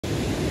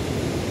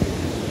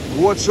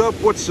What's up?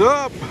 What's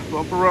up,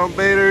 bump around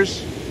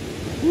baiters?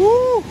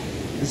 Woo!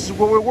 This is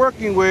what we're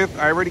working with.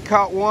 I already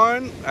caught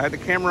one. I had the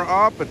camera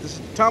up, but this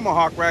is the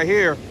Tomahawk right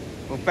here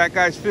from Fat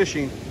Guys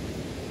Fishing.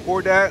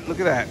 Poured that. Look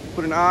at that.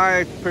 Put an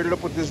eye. Paired it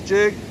up with this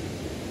jig.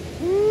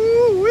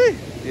 Woo-wee!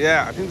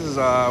 Yeah, I think this is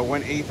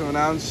 1/8 of an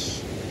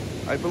ounce,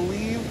 I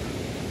believe.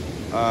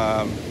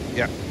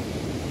 Yeah.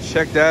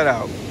 Check that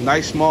out.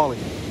 Nice smallie.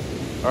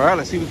 All right,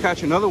 let's see if we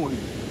catch another one.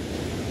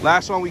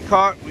 Last one we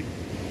caught, we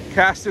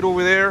cast it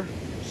over there.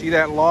 See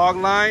that log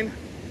line?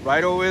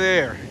 Right over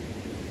there.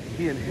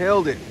 He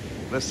inhaled it.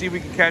 Let's see if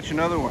we can catch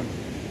another one.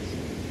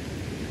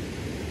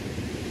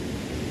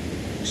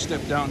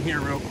 Step down here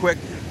real quick.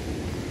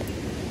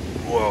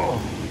 Whoa.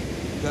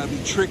 Gotta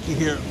be tricky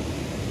here.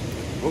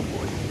 Oh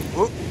boy.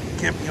 Oh,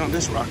 can't be on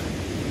this rock.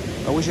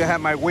 I wish I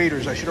had my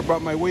waders. I should have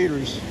brought my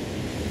waders.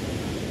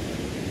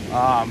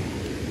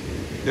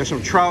 There's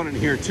some trout in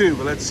here too,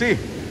 but let's see.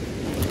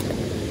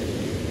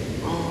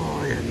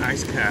 Oh yeah,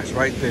 nice cast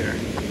right there.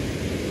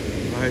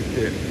 Right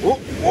there. Oh,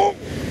 oh,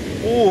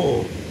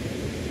 oh.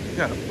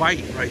 Got a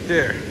bite right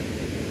there.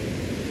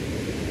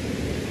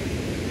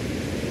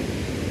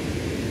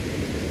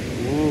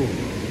 Ooh.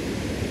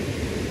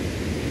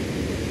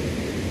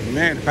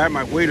 Man, if I had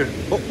my wader.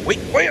 Oh,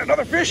 wait,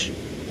 another fish.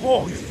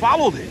 Oh, he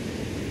followed it.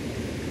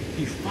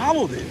 He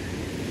followed it.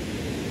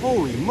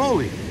 Holy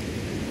moly.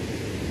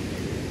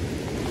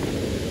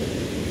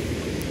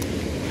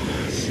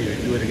 Let's see if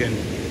I do it again.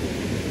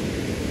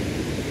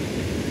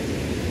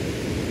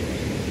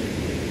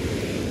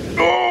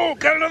 Oh,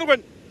 got another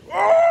one.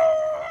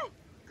 Oh,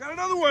 got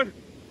another one.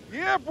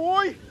 Yeah,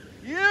 boy.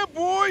 Yeah,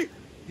 boy.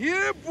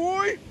 Yeah,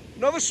 boy.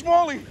 Another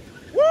smallie.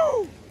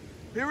 Woo!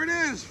 Here it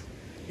is.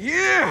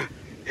 Yeah,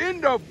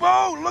 in the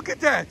boat. Look at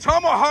that.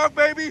 Tomahawk,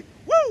 baby.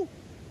 Woo!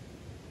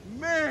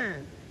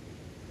 Man.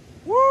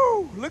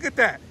 Woo! Look at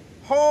that.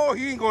 Oh,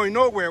 he ain't going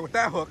nowhere with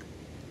that hook.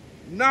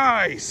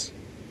 Nice.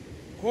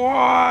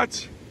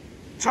 What?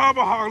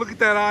 Tomahawk. Look at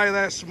that eye of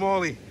that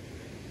smallie.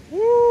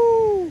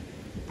 Woo!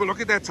 But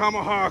look at that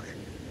tomahawk.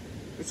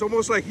 It's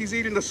almost like he's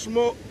eating the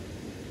small.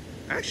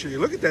 Actually,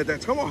 look at that.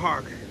 That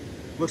tomahawk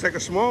looks like a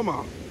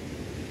smallmouth.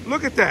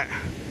 Look at that.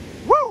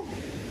 Woo!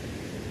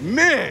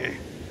 Man,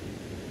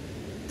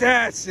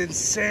 that's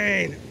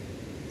insane.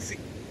 See,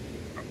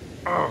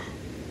 oh,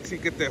 see,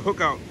 get that hook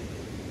out.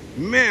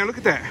 Man, look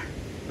at that.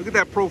 Look at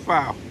that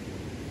profile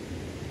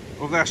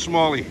of that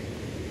smallie.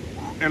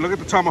 And look at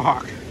the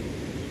tomahawk.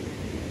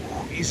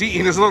 He's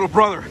eating his little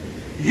brother.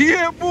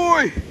 Yeah,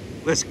 boy.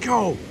 Let's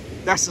go.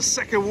 That's the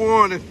second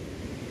one. And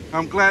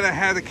I'm glad I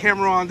had the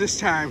camera on this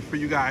time for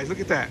you guys. Look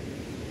at that.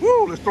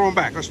 Woo, let's throw him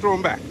back. Let's throw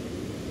him back.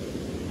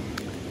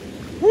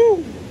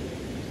 Woo.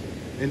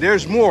 And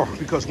there's more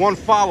because one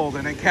followed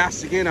and then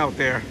cast again out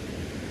there.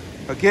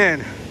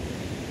 Again.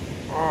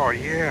 Oh,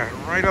 yeah,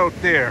 right out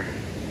there.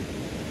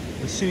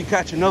 Let's see if we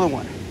catch another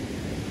one.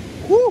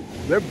 Woo,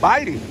 they're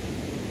biting.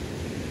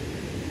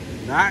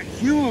 Not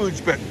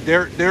huge, but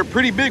they're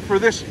pretty big for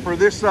this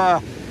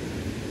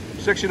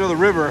section of the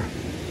river.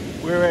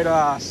 We're at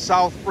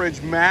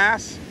Southbridge,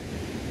 Mass.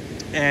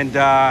 And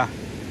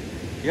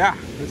yeah,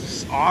 this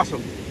is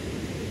awesome.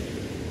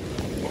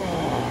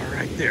 Oh,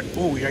 right there.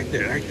 Oh, right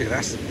there, right there.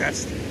 That's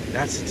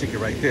the ticket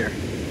right there.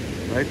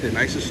 Right there,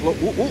 nice and slow.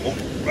 Ooh, ooh, ooh.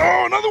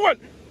 Oh, another one.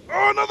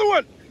 Oh, another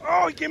one.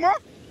 Oh, he came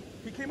off?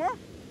 He came off?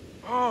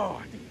 Oh,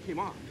 I think he came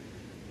off.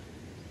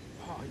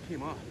 Oh, he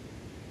came off.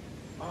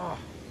 Oh.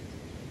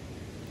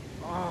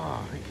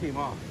 Oh, he came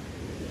off.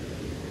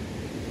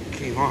 He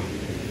came off.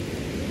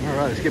 All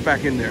right, let's get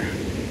back in there.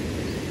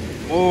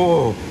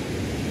 Oh,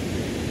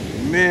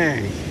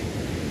 man.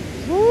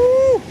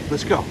 Woo!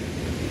 Let's go.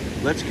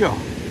 Let's go.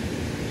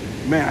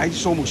 Man, I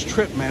just almost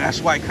tripped, man.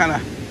 That's why I kind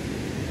of...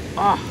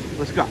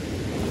 let's go.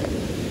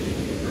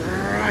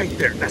 Right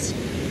there. That's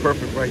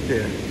perfect right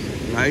there.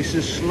 Nice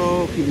and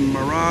slow. Keeping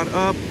my rod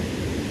up.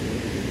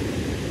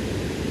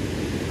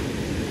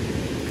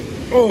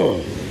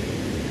 Oh.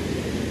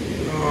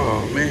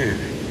 Oh, man.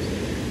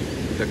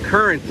 The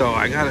current, though,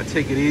 I got to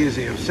take it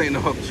easy. I'm setting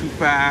the hook too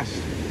fast.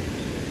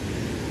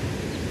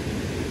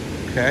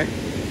 Okay.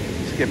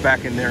 Let's get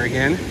back in there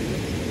again.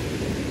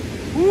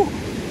 Woo.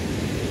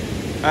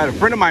 I had a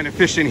friend of mine that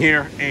fished in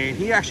here, and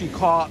he actually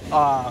caught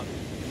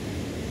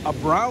a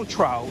brown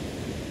trout,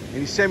 and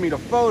he sent me the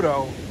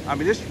photo. I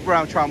mean, this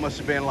brown trout must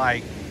have been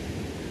like,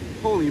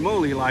 holy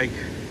moly, like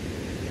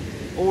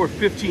over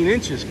 15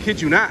 inches.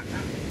 Kid you not.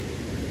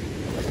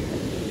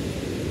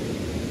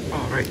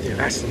 Oh, right there.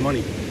 That's the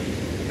money.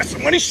 That's the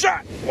money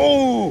shot.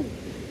 Oh.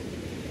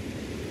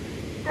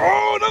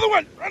 Oh, another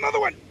one. Another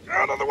one.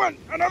 Another one.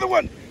 Another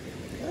one.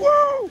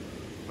 Whoa.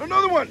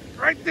 Another one.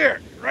 Right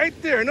there. Right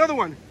there. Another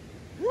one.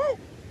 Woo.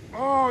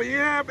 Oh,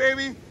 yeah,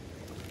 baby.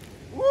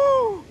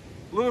 Woo.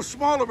 A little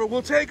smaller, but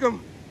we'll take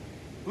them.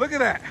 Look at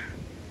that.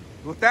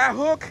 With that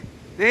hook,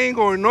 they ain't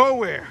going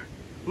nowhere.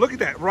 Look at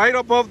that. Right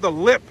above the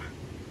lip.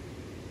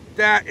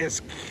 That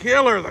is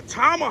killer. The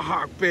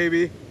Tomahawk,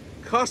 baby.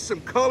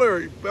 Custom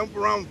color. Bump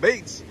around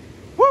baits.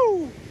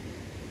 Woo.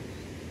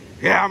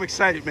 Yeah, I'm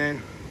excited, man.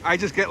 I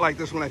just get like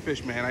this when I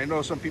fish, man. I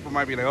know some people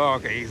might be like, oh,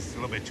 okay, he's a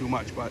little bit too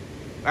much, but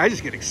I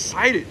just get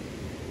excited.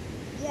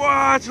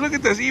 What? Look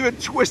at this. Even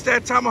twist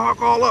that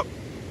tomahawk all up.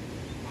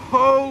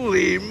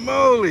 Holy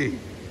moly.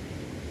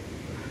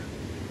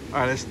 All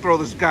right, let's throw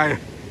this guy.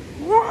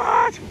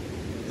 What?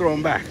 Throw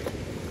him back.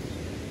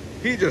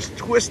 He just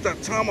twisted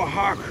that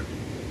tomahawk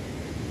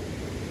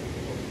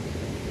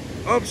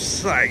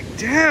upside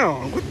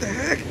down. What the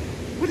heck?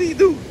 What did he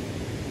do?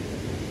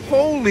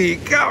 Holy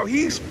cow,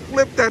 he's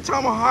flipped that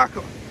tomahawk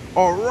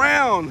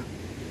around.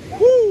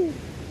 Woo!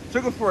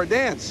 Took him for a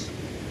dance.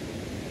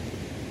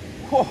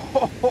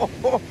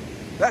 Oh,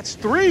 that's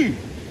 3.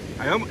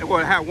 Well,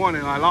 I had 1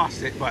 and I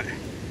lost it, but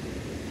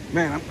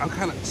man, I'm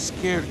kind of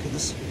scared because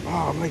this.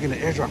 Oh, I'm making an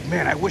edge rock.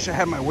 Man, I wish I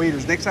had my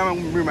waders. Next time I'm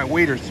gonna bring my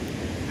waders,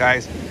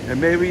 guys.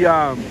 And maybe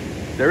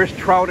there is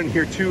trout in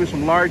here too,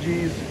 some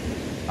largies.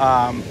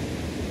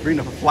 Bring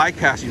a fly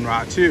casting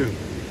rod too.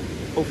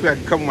 Hopefully I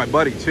can come with my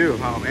buddy too,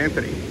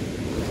 Anthony.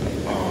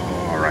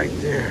 Oh, right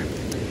there.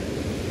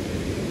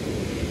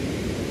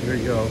 There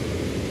you go.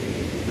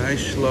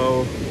 Nice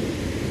slow.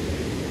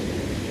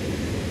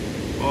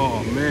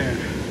 Oh man.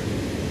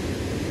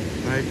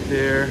 Right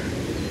there.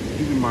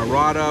 Keeping my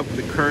rod up with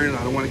the current.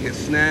 I don't want to get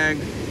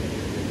snagged.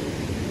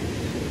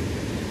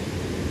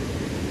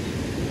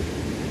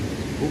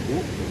 Ooh,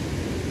 ooh.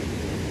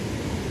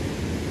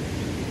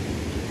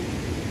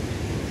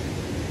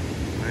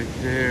 Right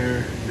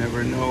there.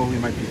 Never know. We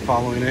might be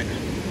following it.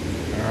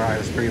 All right,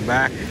 let's bring it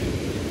back.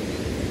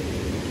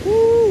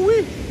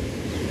 Woo-wee.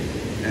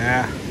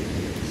 Yeah.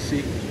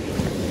 See.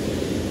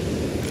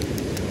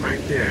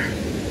 Right there.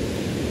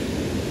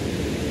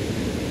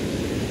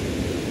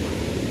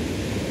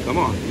 Come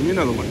on, give me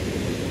another one.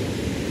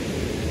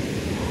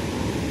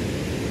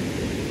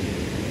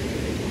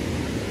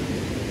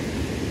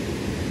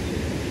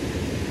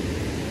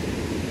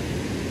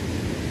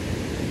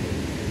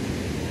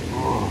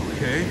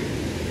 Okay.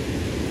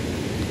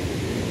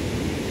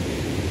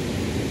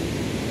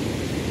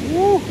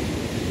 Woo.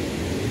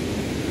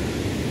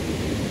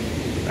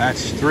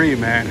 That's 3,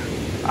 man.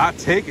 I'll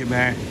take it,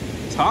 man.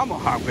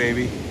 Tomahawk,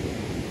 baby.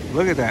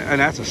 Look at that. And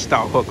that's a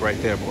stout hook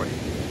right there, boy.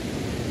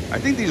 I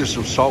think these are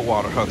some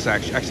saltwater hooks,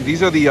 actually. Actually,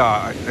 these are the,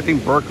 I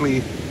think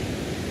Berkeley.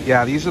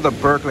 Yeah, these are the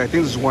Berkeley. I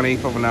think this is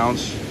 1/8 of an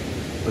ounce.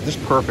 But this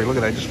is perfect. Look at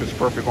that. It just fits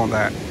perfect on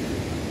that.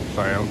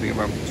 Sorry, I don't think if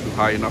I'm too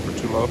high enough or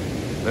too low.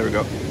 There we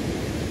go.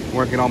 I'm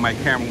working on my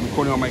camera. I'm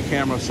recording on my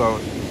camera, so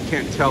you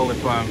can't tell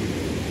if I'm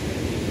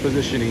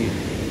positioning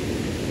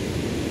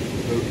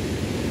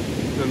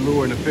the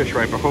lure and the fish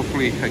right. But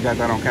hopefully I got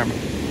that on camera.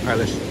 All right,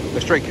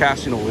 let's try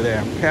casting over there.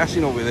 I'm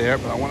casting over there,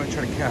 but I want to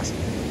try to cast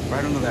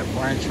right under that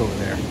branch over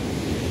there.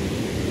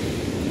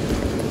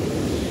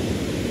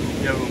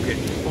 Yeah, we'll get,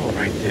 oh,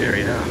 right there,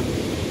 yeah.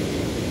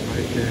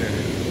 Right there.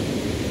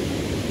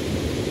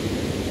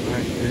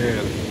 Right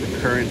there. The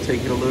current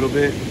take it a little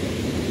bit.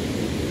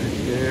 Right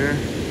there.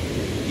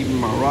 Keeping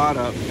my rod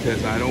up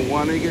because I don't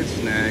want to get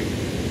snagged.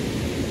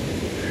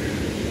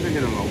 Look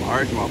at him, a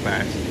largemouth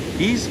bass.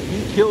 He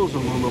kills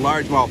them on the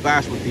largemouth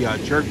bass with the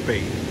jerk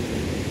bait.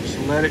 Just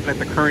let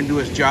the current do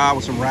its job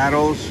with some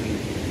rattles. And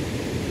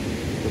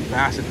the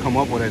bass that come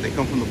up with it, they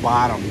come from the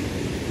bottom.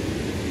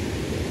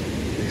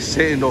 They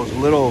sit in those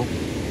little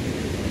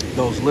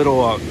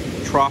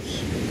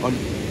troughs,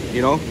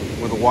 you know,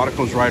 where the water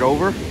comes right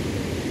over,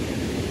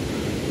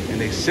 and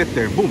they sit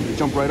there. Boom! They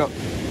jump right up.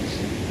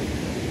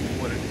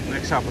 What a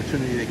next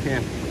opportunity they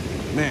can.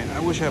 Man, I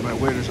wish I had my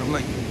waders. I'm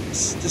like,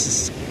 this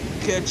is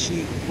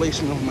sketchy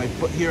placement of my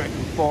foot here. I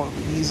can fall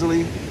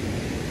easily.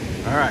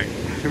 All right,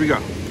 here we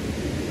go.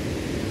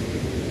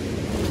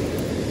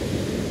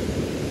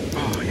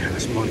 Oh yeah,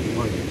 that's money.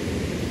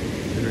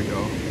 Here we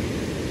go.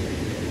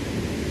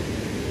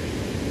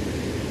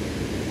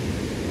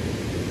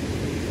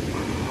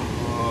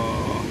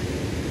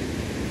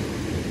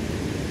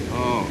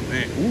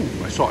 Ooh,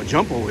 I saw a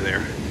jump over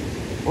there.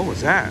 What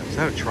was that? Is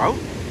that a trout?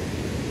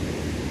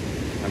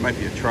 That might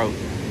be a trout.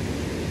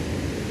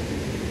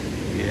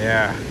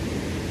 Yeah.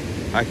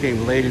 I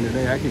came late in the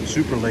day. I came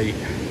super late.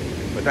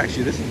 But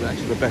actually, this is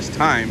actually the best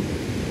time.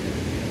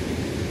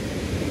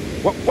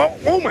 What? Whoa,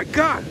 oh my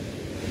God.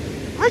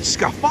 I just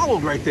got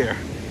followed right there.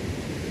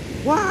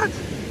 What?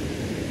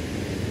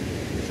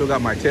 Still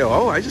got my tail.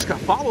 Oh, I just got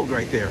followed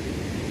right there.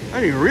 I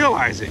didn't even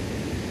realize it.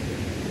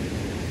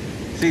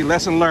 See,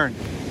 lesson learned.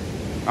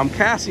 I'm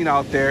casting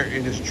out there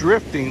and it's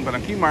drifting, but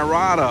I'm keeping my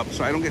rod up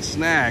so I don't get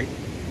snagged.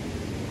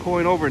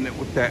 Going over it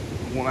with that,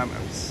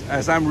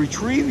 as I'm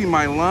retrieving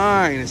my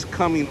line, it's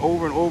coming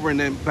over and over and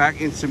then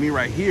back into me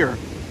right here.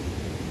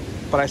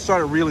 But I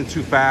started reeling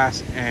too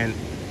fast, and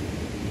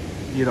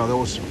you know, there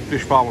was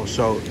fish follow.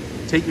 So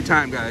take your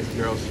time, guys and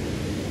girls.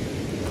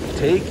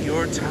 Take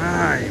your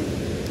time.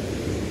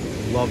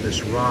 Love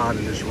this rod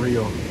and this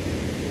reel.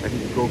 I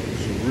can go for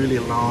some really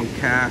long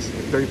casts,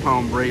 a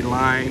 30-pound braid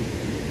line.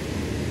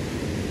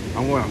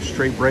 I'm going on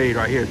straight braid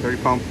right here,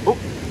 30-pound.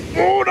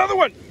 Oh, another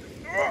one.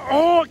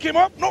 Oh, it came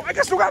up. No, I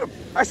still got him.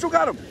 I still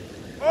got him.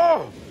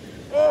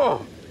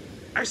 Oh,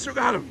 I still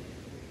got him.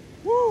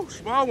 Woo,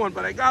 small one,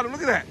 but I got him.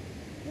 Look at that.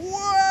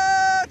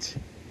 What? that.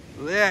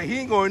 Yeah, he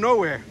ain't going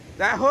nowhere.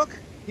 That hook,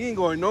 he ain't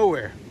going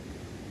nowhere.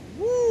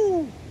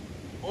 Woo!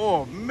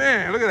 Oh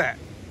man, look at that.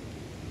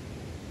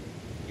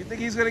 You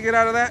think he's gonna get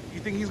out of that? You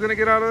think he's gonna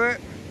get out of that?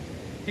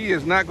 He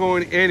is not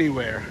going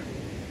anywhere.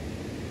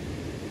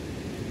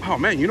 Oh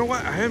man, you know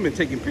what? I haven't been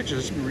taking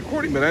pictures. I've been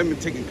recording, but I haven't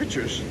been taking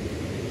pictures.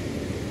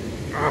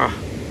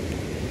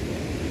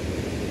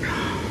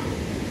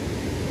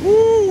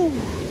 Woo!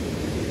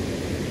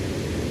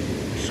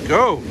 Let's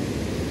go.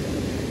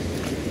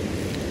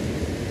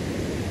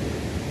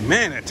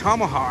 Man, that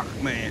Tomahawk,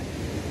 man.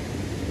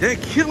 They're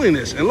killing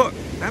this. And look,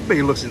 that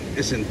bait looks,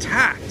 it's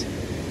intact.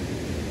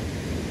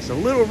 It's a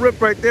little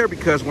rip right there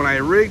because when I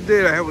rigged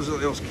it, it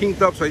was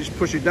kinked up, so I just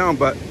pushed it down.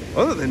 But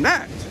other than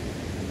that,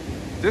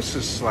 this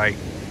is like,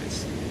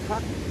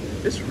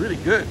 it's really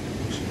good.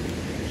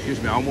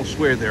 Excuse me, I almost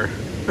swear there.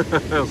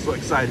 I was so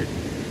excited.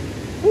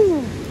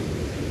 Woo!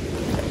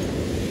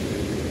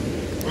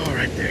 Oh,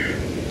 right there.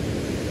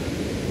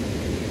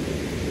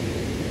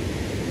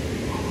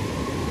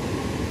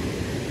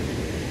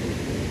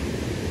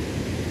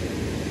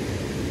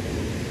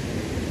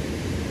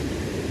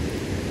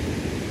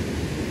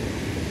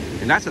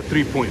 And that's a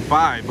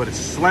 3.5, but it's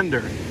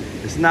slender.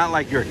 It's not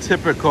like your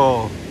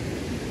typical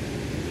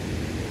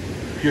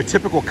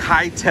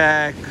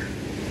Kitech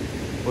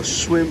or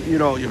swim, you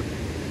know, your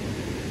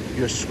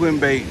swim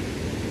bait,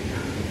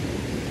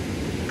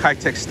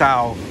 Kitech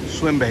style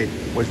swim bait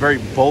was very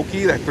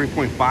bulky. That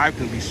 3.5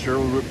 can be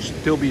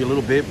still be a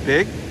little bit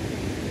big.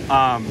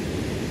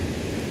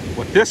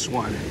 With this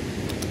one,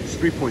 it's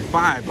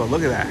 3.5, but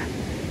look at that.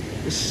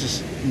 This is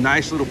just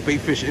nice little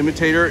bait fish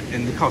imitator,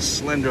 and look how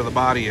slender the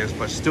body is,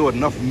 but still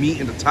enough meat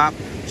in the top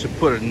to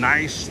put a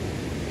nice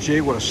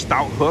jig with a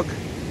stout hook.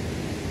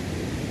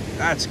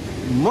 That's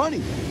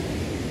money.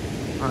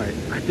 All right,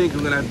 I think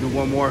we're gonna have to do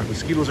one more.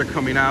 Mosquitoes are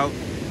coming out.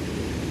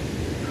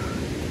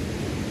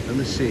 Let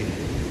me see.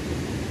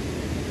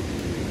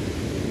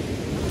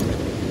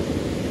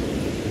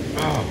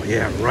 Oh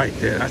yeah, right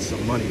there. That's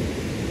some money,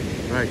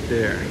 right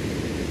there.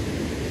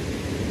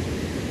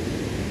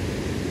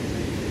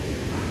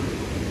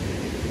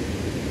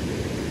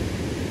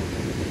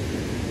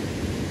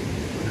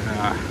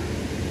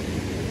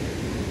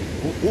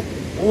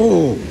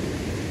 Oh,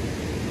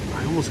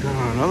 I almost got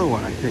on another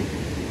one, I think.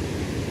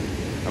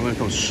 I'm gonna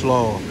come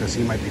slow because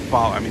he might be be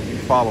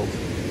followed.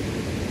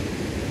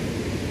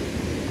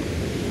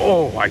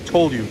 Oh, I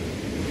told you.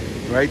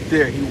 Right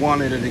there, he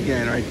wanted it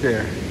again, right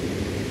there.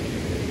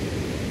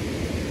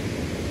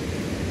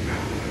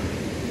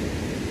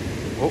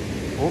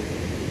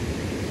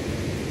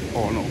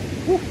 Oh no,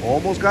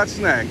 almost got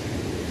snagged.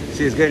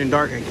 See, it's getting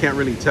dark, I can't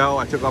really tell.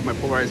 I took off my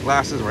polarized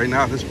glasses. Right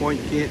now at this point,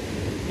 you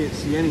can't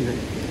see anything.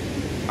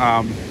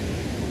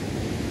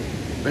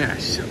 Man,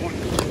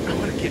 I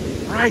want to get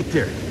right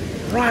there.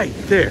 Right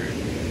there.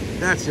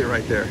 That's it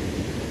right there.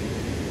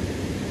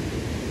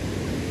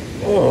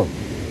 Oh.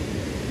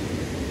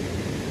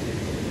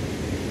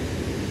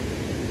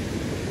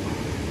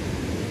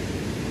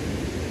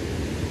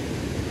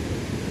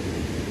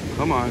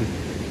 Come on.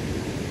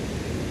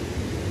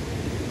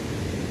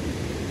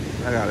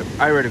 I got it.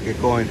 I ready to get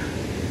going.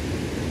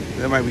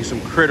 There might be some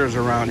critters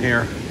around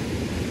here.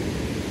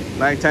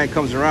 Nighttime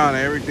comes around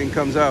and everything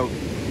comes out.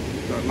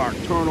 The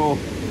nocturnal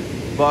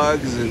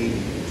bugs and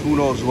who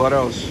knows what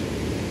else.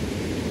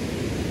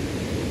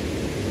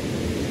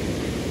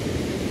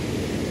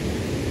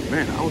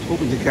 Man, I was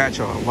hoping to catch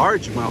a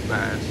largemouth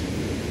bass.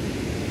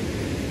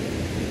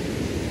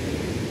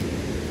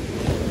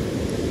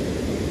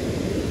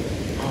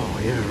 Oh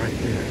yeah, right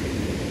there.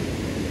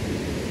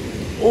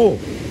 Oh,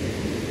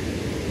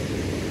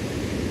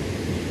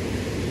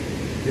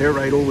 they're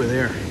right over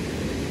there.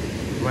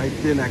 Right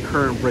in that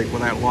current break where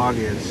that log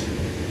is.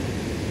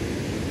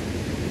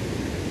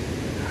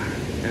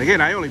 And again,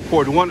 I only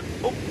poured one.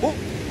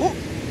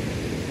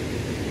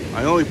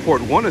 I only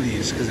poured one of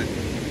these because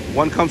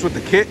one comes with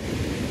the kit.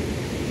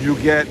 You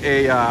get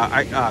a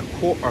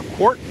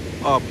quart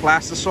of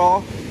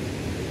plastisol.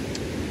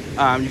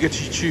 You get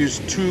to choose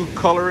two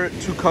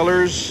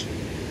colors,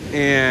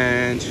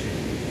 and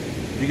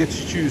you get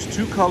to choose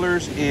 2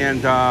 colors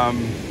and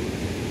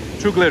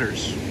 2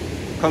 glitters.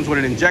 Comes with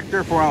an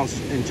injector, 4-ounce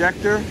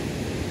injector,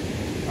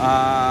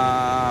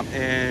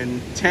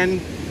 and 10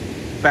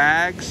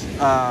 bags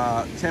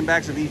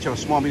of each of a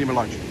small, medium, and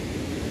large.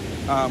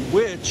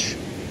 Which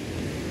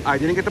I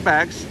didn't get the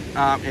bags,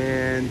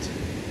 and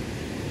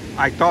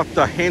I thought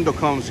the handle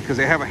comes because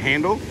they have a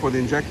handle for the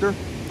injector,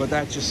 but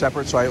that's just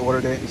separate. So I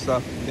ordered it and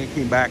stuff. And they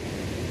came back,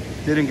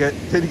 didn't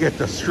get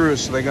the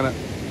screws. So the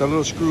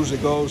little screws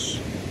that goes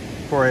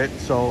for it.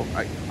 So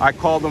I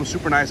called them,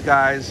 super nice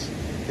guys.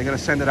 They're gonna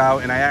send it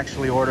out, and I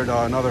actually ordered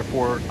another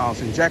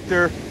 4-ounce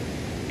injector,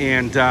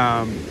 and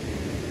I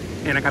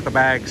got the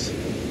bags,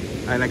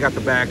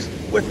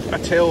 with a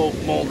tail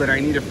mold that I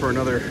needed for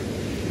another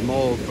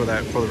mold for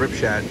the rip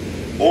shad.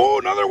 Oh,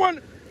 another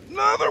one,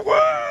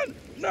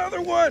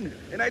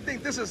 and I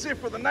think this is it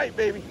for the night,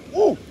 baby.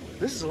 Ooh,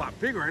 this is a lot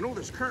bigger. I know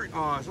this current.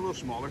 Oh, it's a little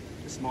smaller.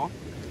 It's small.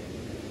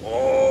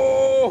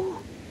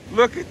 Oh,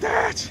 look at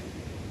that.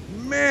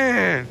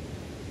 Man,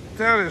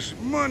 that is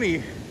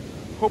money.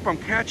 Hope I'm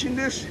catching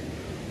this.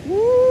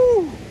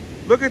 Woo!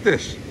 Look at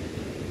this.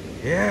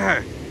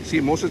 Yeah. See,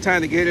 most of the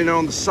time they get in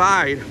on the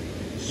side.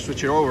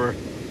 Switch it over.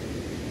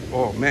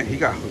 Oh man, he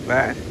got hooked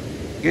bad.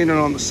 Getting it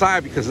on the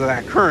side because of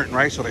that current,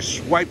 right? So they're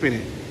swiping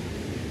it.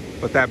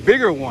 But that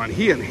bigger one,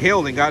 he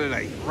inhaled and got it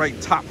at right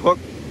top hook.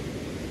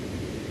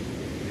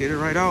 Get it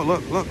right out.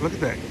 Look at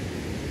that.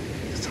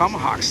 The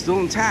Tomahawk's still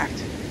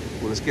intact.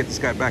 Well, let's get this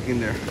guy back in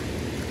there.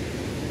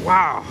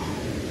 Wow.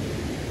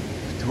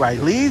 Do I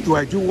leave? Do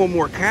I do one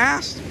more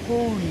cast?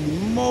 Holy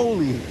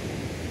moly.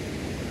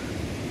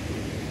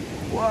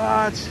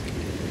 What?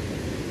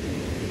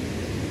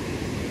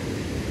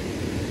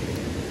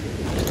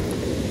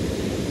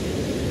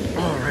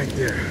 Oh, right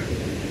there.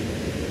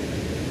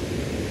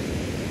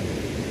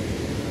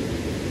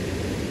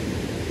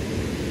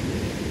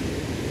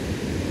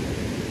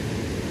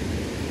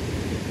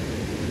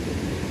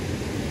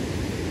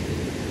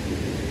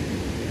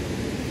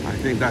 I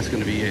think that's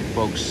going to be it,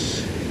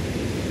 folks.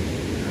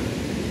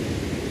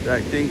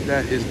 I think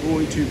that is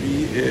going to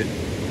be it.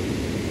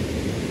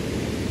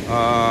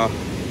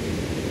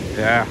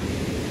 Yeah.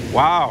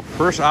 Wow,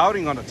 first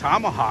outing on the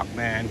Tomahawk,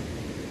 man.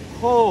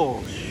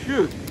 Oh,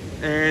 shoot.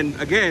 And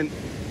again,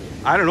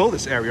 I don't know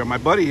this area. My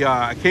buddy,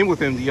 I came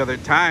with him the other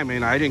time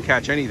and I didn't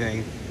catch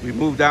anything. We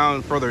moved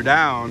down, further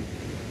down,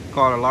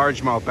 caught a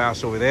largemouth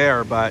bass over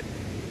there, but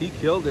he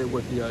killed it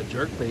with the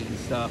jerk bait and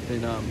stuff,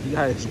 and he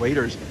got his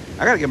waders.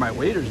 I gotta get my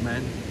waders,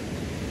 man.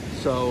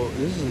 So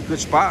this is a good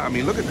spot. I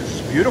mean, look at this,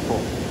 it's beautiful.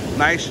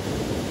 Nice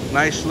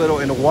little,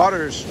 and the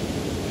water's,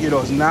 you know,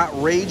 it's not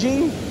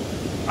raging.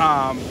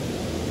 A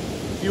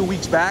few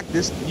weeks back,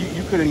 this,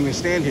 you couldn't even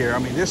stand here. I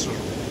mean, this was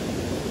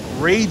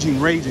raging.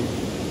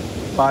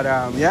 But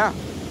yeah,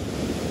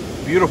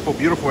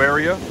 beautiful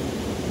area.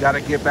 Gotta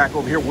get back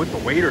over here with the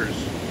waders,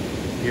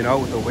 you know,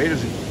 with the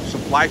waders and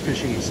some fly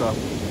fishing and stuff.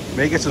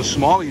 Maybe get some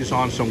smallies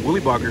on some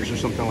woolly buggers or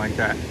something like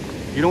that.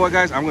 You know what,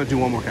 guys? I'm gonna do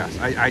one more cast.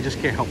 I just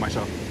can't help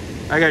myself.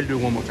 I gotta do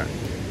it one more time.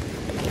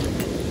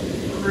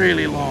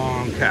 Really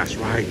long cast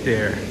right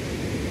there.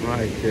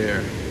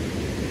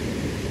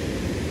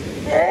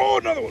 Oh,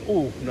 another one.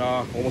 Oh,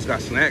 nah, almost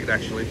got snagged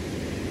actually.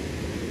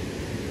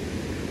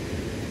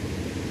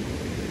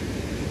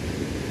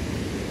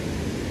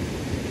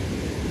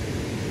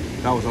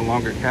 That was a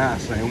longer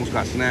cast. I almost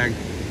got snagged.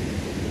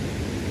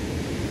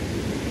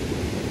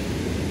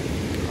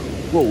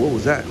 Whoa, what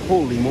was that?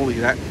 Holy moly,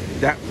 that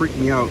freaked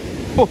me out.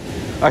 Oh,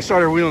 I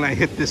started reeling, I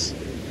hit this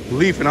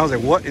leaf and I was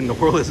like, what in the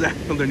world is that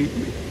underneath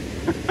me?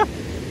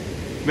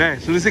 Man,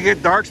 as soon as it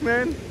gets darks,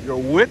 man, your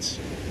wits,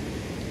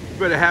 you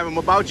better have them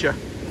about you.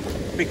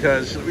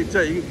 Because let me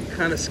tell you,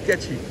 kind of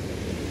sketchy.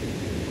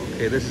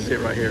 Okay, this is it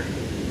right here.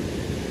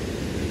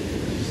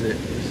 This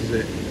is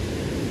it.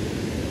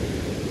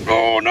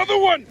 Oh, another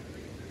one!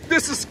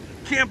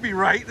 Can't be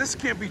right. This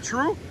can't be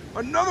true.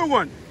 Another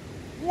one.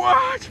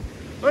 What?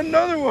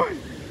 Another one.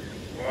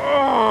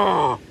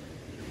 Oh,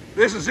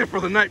 this is it for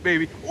the night,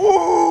 baby.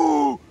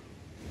 Ooh,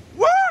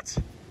 what?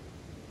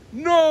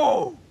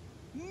 No,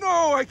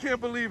 I can't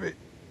believe it.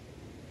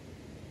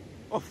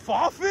 A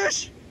fall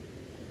fish?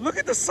 Look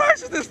at the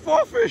size of this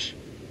fall fish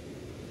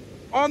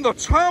on the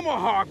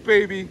Tomahawk,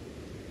 baby.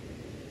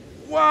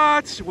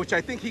 What? Which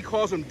I think he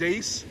calls them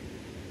dace.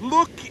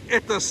 Look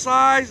at the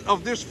size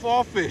of this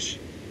fall fish.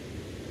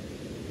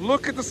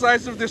 Look at the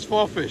size of this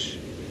fall fish.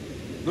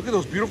 Look at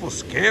those beautiful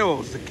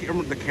scales.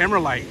 The camera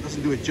light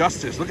doesn't do it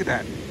justice. Look at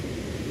that.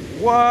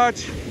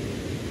 What?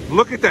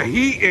 Look at that.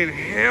 He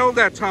inhaled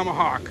that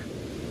Tomahawk.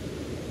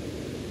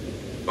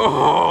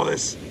 Oh,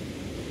 this.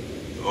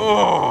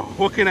 Oh,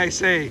 what can I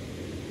say?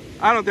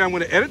 I don't think I'm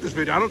going to edit this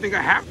video. I don't think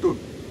I have to.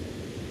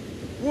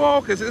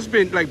 Whoa, because it's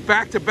been like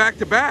back to back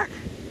to back.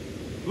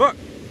 Look.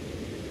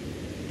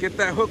 Get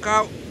that hook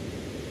out.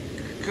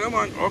 Come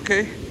on.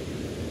 Okay.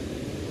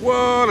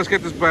 Whoa, let's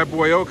get this bad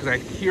boy out because I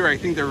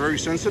think they're very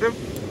sensitive.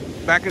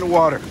 Back in the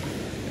water.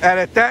 And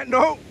at that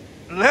note,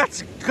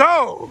 let's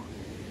go.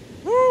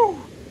 Woo,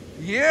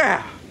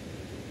 yeah.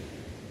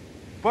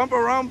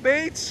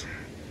 BumpAroundBaits,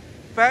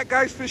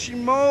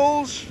 FatGuysFishing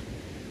moles.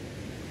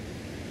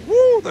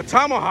 Woo, the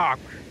Tomahawk.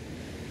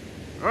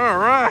 All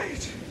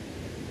right.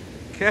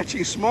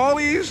 Catching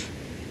smallies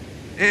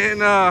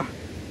and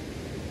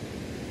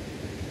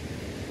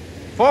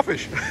fall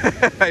fish.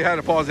 I had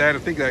to pause. I had to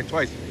think that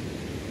twice.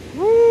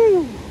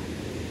 Woo!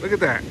 Look at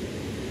that.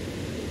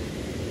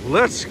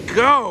 Let's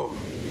go.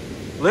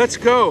 Let's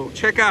go.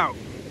 Check out.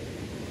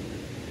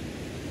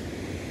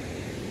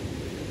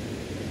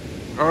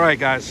 All right,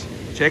 guys.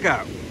 Check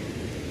out.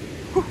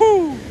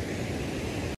 Woohoo!